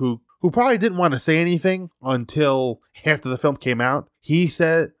Sandberg, who probably didn't want to say anything until after the film came out, he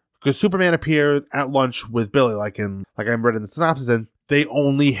said, because Superman appears at lunch with Billy, like I read in the synopsis, and they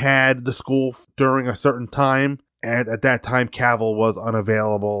only had the school during a certain time, and at that time, Cavill was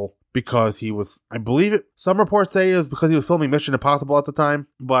unavailable because he was, I believe it, some reports say it was because he was filming Mission Impossible at the time,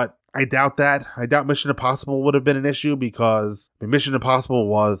 but I doubt that. I doubt Mission Impossible would have been an issue because Mission Impossible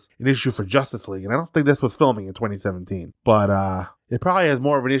was an issue for Justice League, and I don't think this was filming in 2017. But it probably has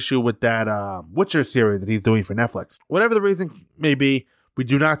more of an issue with that Witcher series that he's doing for Netflix. Whatever the reason may be, we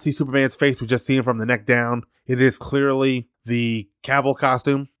do not see Superman's face. We just see him from the neck down. It is clearly the Cavill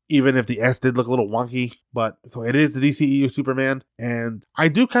costume, even if the S did look a little wonky. But so it is the DCEU Superman, and I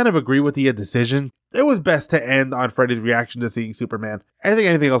do kind of agree with the decision. It was best to end on Freddy's reaction to seeing Superman. I think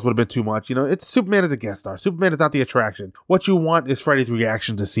anything else would have been too much. It's Superman as a guest star. Superman is not the attraction. What you want is Freddy's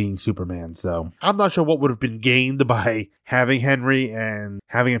reaction to seeing Superman. So I'm not sure what would have been gained by having Henry and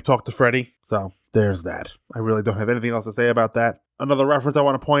having him talk to Freddy. So there's that. I really don't have anything else to say about that. Another reference I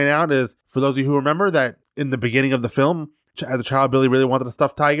want to point out is, for those of you who remember, that in the beginning of the film, as a child, Billy really wanted a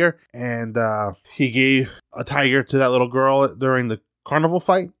stuffed tiger, and he gave a tiger to that little girl during the carnival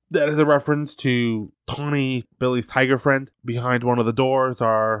fight. That is a reference to Tawny, Billy's tiger friend. Behind one of the doors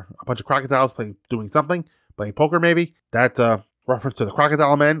are a bunch of crocodiles doing something, playing poker maybe. That's a reference to the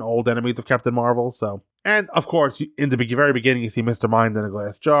Crocodile Men, old enemies of Captain Marvel. So, and of course, in the very beginning, you see Mr. Mind in a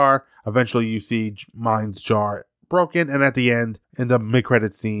glass jar. Eventually, you see Mind's jar broken, and at the end, in the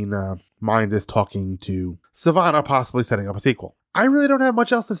mid-credit scene, Mind is talking to Savannah, possibly setting up a sequel. I really don't have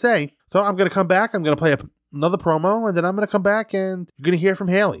much else to say, so I'm going to come back. I'm going to play another promo, and then I'm going to come back, and you're going to hear from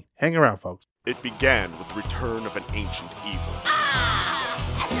Haley. Hang around, folks. It began with the return of an ancient evil.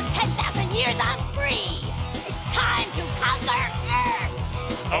 After 10,000 years, I'm free. It's time to conquer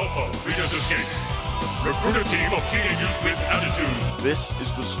Earth. Alpha, lead us escape. Recruit a team of teenagers with attitude. This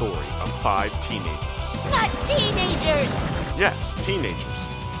is the story of 5 teenagers. Not teenagers. Yes, teenagers.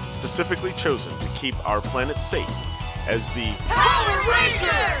 Specifically chosen to keep our planet safe as the Power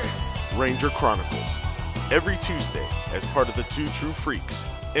Rangers! Ranger Chronicles. Every Tuesday as part of the Two True Freaks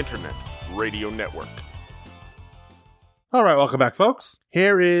Internet Radio Network. All right, welcome back, folks.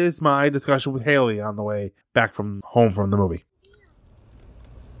 Here is my discussion with Haley on the way back from home from the movie.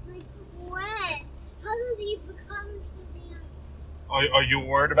 Like, when? How does he become Shazam? Are you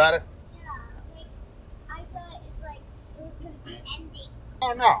worried about it? Yeah, like, I thought it's like, it was gonna be ending.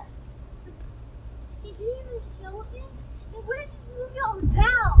 Oh, no. They didn't even show him? Like, what is this movie all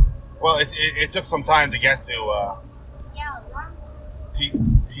about? Well, it took some time to get to Yeah,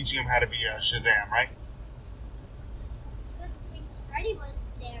 teaching him how to be a Shazam, right? good thing Freddy wasn't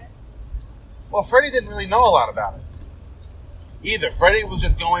there. Well, Freddy didn't really know a lot about it either. Freddy was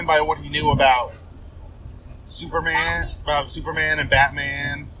just going by what he knew about Superman and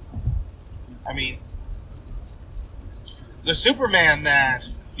Batman. I mean, the Superman that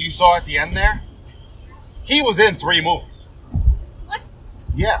you saw at the end there, he was in 3 movies. What?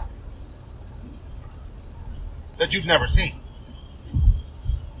 Yeah. That you've never seen.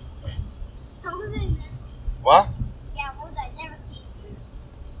 How was I never seen? What? Yeah, what was I never seen?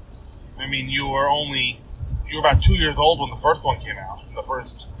 I mean, you were about 2 years old when the first one came out. The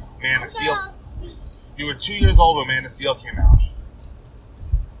first Man of Steel. You were 2 years old when Man of Steel came out.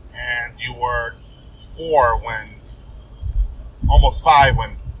 And you were 4 almost 5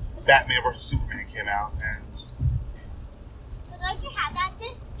 when Batman vs. Superman came out. And But don't you have that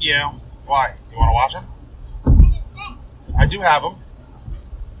disc? yeah, why? You want to watch them? I just said. I do have them.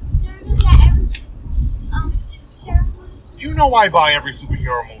 So you get every superhero movie? You know I buy every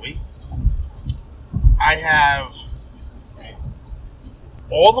superhero movie. I have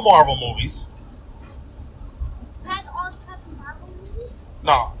all the Marvel movies. You had all Captain Marvel movies?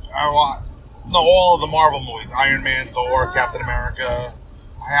 No, all of the Marvel movies. Iron Man, Thor, Captain America.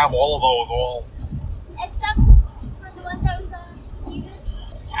 I have all of those, all. Except for the ones that was on theaters?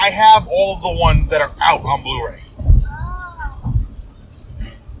 I have all of the ones that are out on Blu-ray. Oh.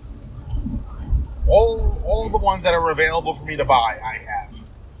 All of the ones that are available for me to buy, I have.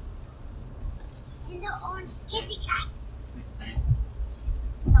 And the orange kitty cats.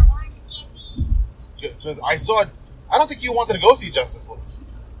 The orange kitty. Because I don't think you wanted to go see Justice League.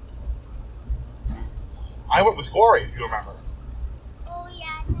 I went with Corey, if you remember. Oh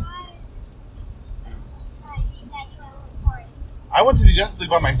yeah, no, I think that's what I was for. I went to see Justice League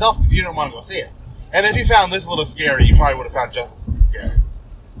by myself because you didn't want to go see it. And if you found this a little scary, you probably would have found Justice League scary.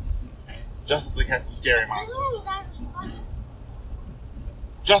 Justice League had some scary monsters. was actually funny.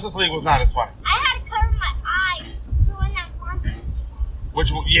 Justice League was not as funny. I had to cover my eyes for when that monster. Which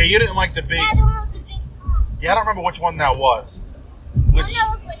one? Yeah, you didn't like the big. Yeah, the one with the big tongue. Yeah, I don't remember which one that was. The one that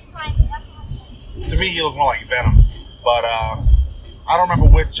looked like slime. That's what it was. To me, he looked more like Venom. But I don't remember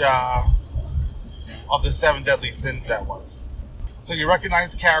which of the 7 deadly sins that was. So you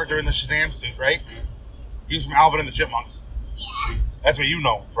recognize the character in the Shazam suit, right? He was from Alvin and the Chipmunks. Yeah. That's where you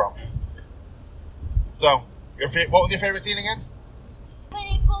know him from. So, what was your favorite scene again? When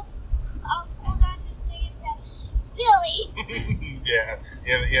they pulled on the thing and said, Billy. yeah,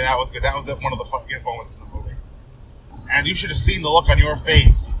 that was good. That was one of the funniest moments in the movie. And you should have seen the look on your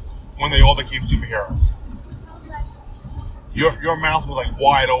face when they all became superheroes. Your mouth was like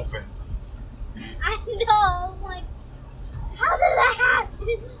wide open. I know. I'm like, how did that happen?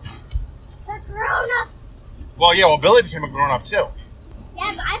 They're grown-ups. Well, Billy became a grown-up too.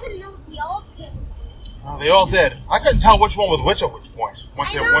 Yeah, but I didn't know what the old kids did. Oh, they all did. I couldn't tell which one was which at which point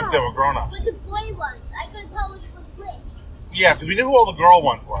once they were grown-ups. With the boy ones, I couldn't tell which was which. Yeah, because we knew who all the girl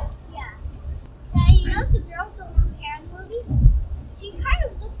ones were. Yeah. Yeah, you know the girl with the long hair in the movie? She kind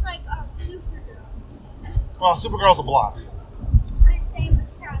of looks like a Supergirl. Well, Supergirl's a blonde.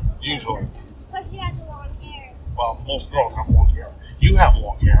 Usually. But she has long hair. Well, most girls have long hair. You have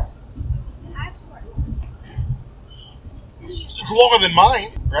long hair. I have short. It's longer than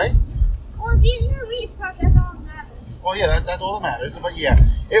mine, right? Well, it's easy for me to crush. That's all that matters. Well, yeah, that's all that matters. But yeah,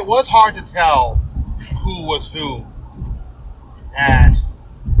 it was hard to tell who was who and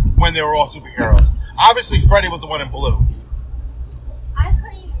when they were all superheroes. Obviously, Freddy was the one in blue. I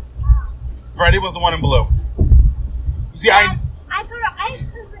couldn't even tell. Freddy was the one in blue. You see, I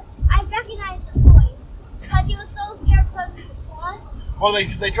recognized the voice because he was so scared because of the claws. Well,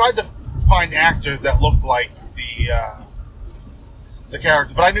 they tried to find actors that looked like the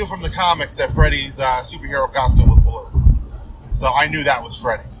character, but I knew from the comics that Freddy's superhero costume was blue, so I knew that was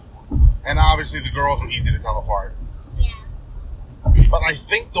Freddy. And obviously, the girls were easy to tell apart. Yeah. But I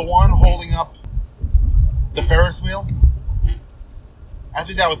think the one holding up the Ferris wheel, I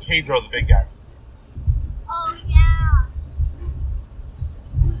think that was Pedro, the big guy. Oh yeah.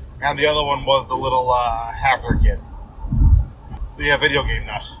 And the other one was the little hacker kid. The video game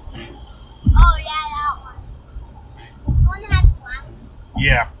nut. Oh yeah, that one. The one that had the glasses.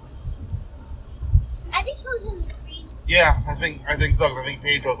 Yeah. I think he was in the green. Yeah, I think so. 'Cause I think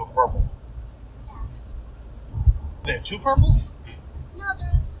Pedro's was purple. Yeah. There are two purples? No,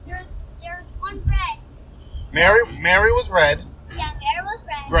 there's one red. Mary was red. Yeah, Mary was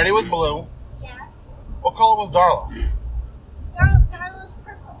red. Freddy was blue. Yeah. What color was Darla? Darla was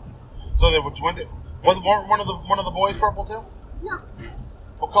purple. So there were was one of the boys purple too? No.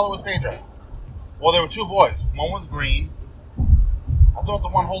 What color was Pedro? Well, there were two boys. One was green. I thought the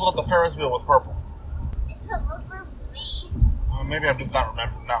one holding up the Ferris wheel was purple. It's a look for me. Well, maybe I'm just not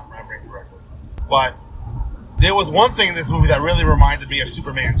remembering correctly. But there was one thing in this movie that really reminded me of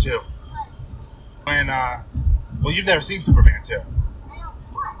Superman 2. When well, you've never seen Superman 2.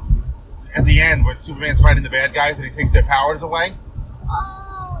 At the end, when Superman's fighting the bad guys and he takes their powers away.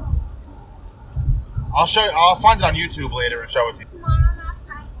 Oh. I'll find it on YouTube later and show it to you. Tomorrow, that's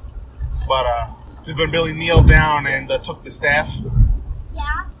nice. But because when Billy kneeled down and took the staff.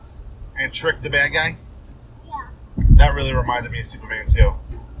 Yeah. And tricked the bad guy. Yeah. That really reminded me of Superman 2.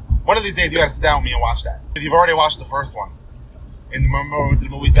 One of these days you gotta sit down with me and watch that. You've already watched the first one. Remember when we went to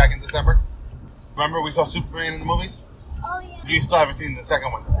the movies back in December? Remember we saw Superman in the movies? Oh yeah. You still haven't seen the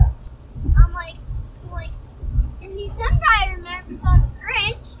second one to that. I'm like in December I remember we saw the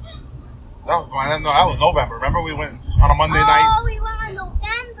Grinch. That was November. Remember we went on a Monday night? Oh, we went on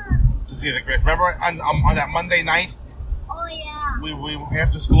November. To see the Grinch. Remember on that Monday night? Oh yeah. We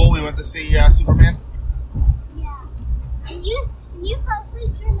after school we went to see Superman? Yeah. And you fell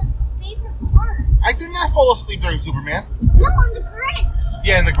asleep during the favorite part. I did not fall asleep during Superman. No, on the Grinch.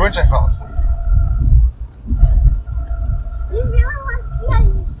 Yeah, in the Grinch I fell asleep. We really want to see how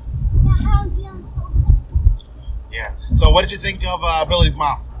you unfold this. Yeah. So what did you think of Billy's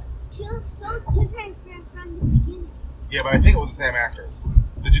mom? She looks so different from the beginning. Yeah, but I think it was the same actress.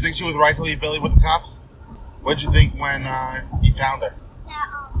 Did you think she was right to leave Billy with the cops? What did you think when you found her? That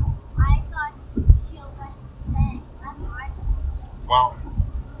I thought she'll let him stay. That's what I thought. Well,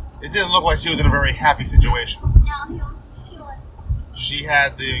 it didn't look like she was in a very happy situation. No, she was. She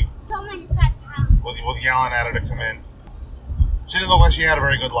had the... Someone said how. Was yelling at her to come in. She didn't look like she had a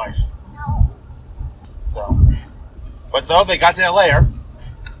very good life. No. So they got to their lair.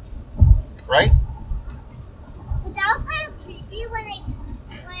 Right? But that was kind of creepy when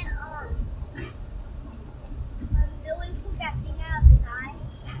Billy took that thing out of his eye.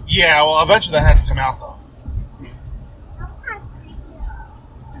 Yeah, well, eventually that had to come out, though. That was kind of creepy,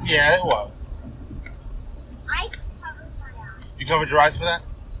 though. Yeah, it was. I covered my eyes. You covered your eyes for that?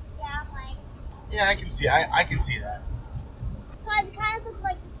 Yeah, I'm like... Yeah, I can see. I can see that. So it kind of looked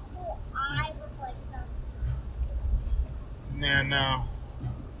like his whole eye was like... Yeah, no.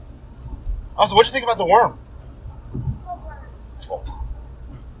 Oh, so what'd you think about the worm? What worm? Oh.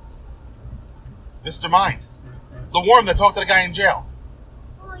 Mr. Mind. The worm that talked to the guy in jail.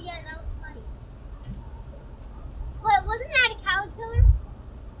 Oh, yeah, that was funny. But wasn't that a caterpillar?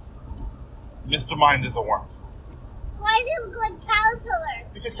 Mr. Mind is a worm. Why does he look like caterpillar?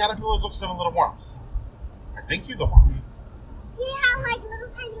 Because caterpillars look similar to worms. I think he's a worm. He had like little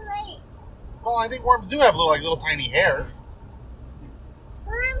tiny legs. Well, I think worms do have little tiny hairs.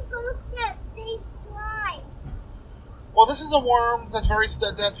 Worms don't step, they slide. Well, this is a worm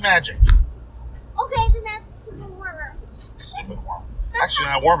that's magic. Okay, then that's a stupid worm. Stupid worm. Actually,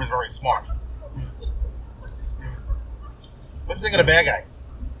 that worm is very smart. What do you think of the bad guy?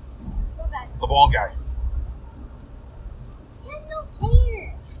 What bad? The bald guy. He has no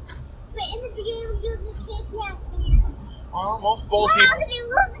hair. But in the beginning, when he was a kid, he had hair. Well, most bald people... How did he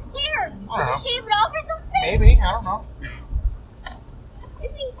lose his hair? I don't know. Did he shave it off or something? Maybe, I don't know.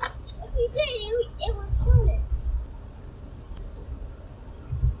 Maybe He did. It was shooting.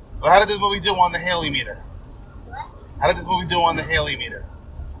 So how did this movie do on the Haley meter? What? How did this movie do on the Haley meter?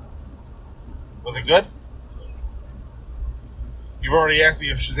 Was it good? Yes. You've already asked me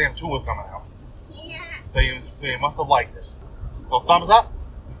if Shazam 2 was coming out. Yeah. So you must have liked it. Well, thumbs up?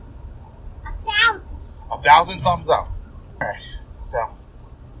 1,000. 1,000 thumbs up. Alright. So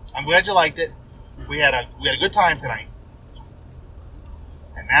I'm glad you liked it. We had a good time tonight.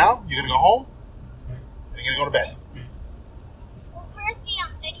 And now you're gonna go home and you're gonna go to bed. Well, first be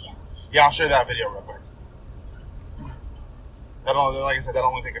on video. Yeah, I'll show you that video real quick. Like I said, that'll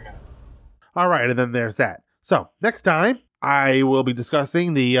only take a minute. Alright, and then there's that. So, next time, I will be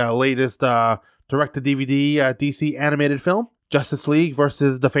discussing the latest direct-to-DVD DC animated film, Justice League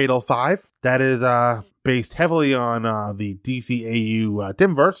versus the Fatal Five. That is based heavily on the DCAU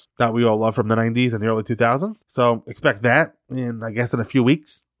Timverse that we all love from the 90s and the early 2000s. So, expect that in a few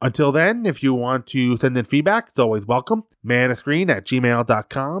weeks. Until then, if you want to send in feedback, it's always welcome.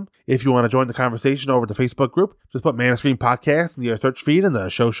 manofscreen@gmail.com. If you want to join the conversation over at the Facebook group, just put Man of Screen Podcast in your search feed and the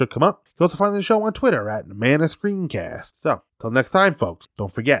show should come up. You can also find the show on Twitter at Man of Screencast. So, till next time, folks,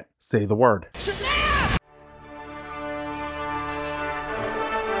 don't forget, say the word.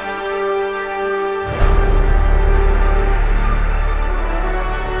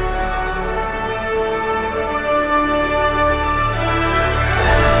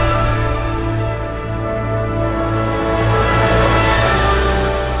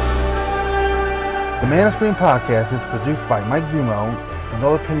 The Man of Screen Podcast is produced by Mike Zumo, and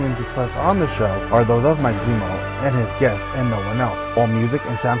all opinions expressed on the show are those of Mike Zumo and his guests and no one else. All music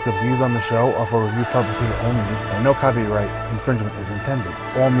and sound clips used on the show are for review purposes only, and no copyright infringement is intended.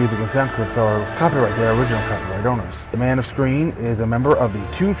 All music and sound clips are copyright their original copyright owners. The Man of Screen is a member of the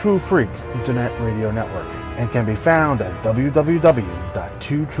Two True Freaks Internet Radio Network and can be found at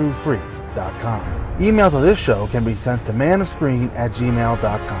www.twotruefreaks.com. Email to this show can be sent to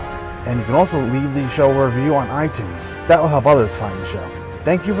manofscreen@gmail.com. And you can also leave the show a review on iTunes. That will help others find the show.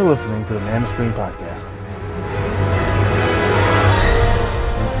 Thank you for listening to the Man of Screen Podcast.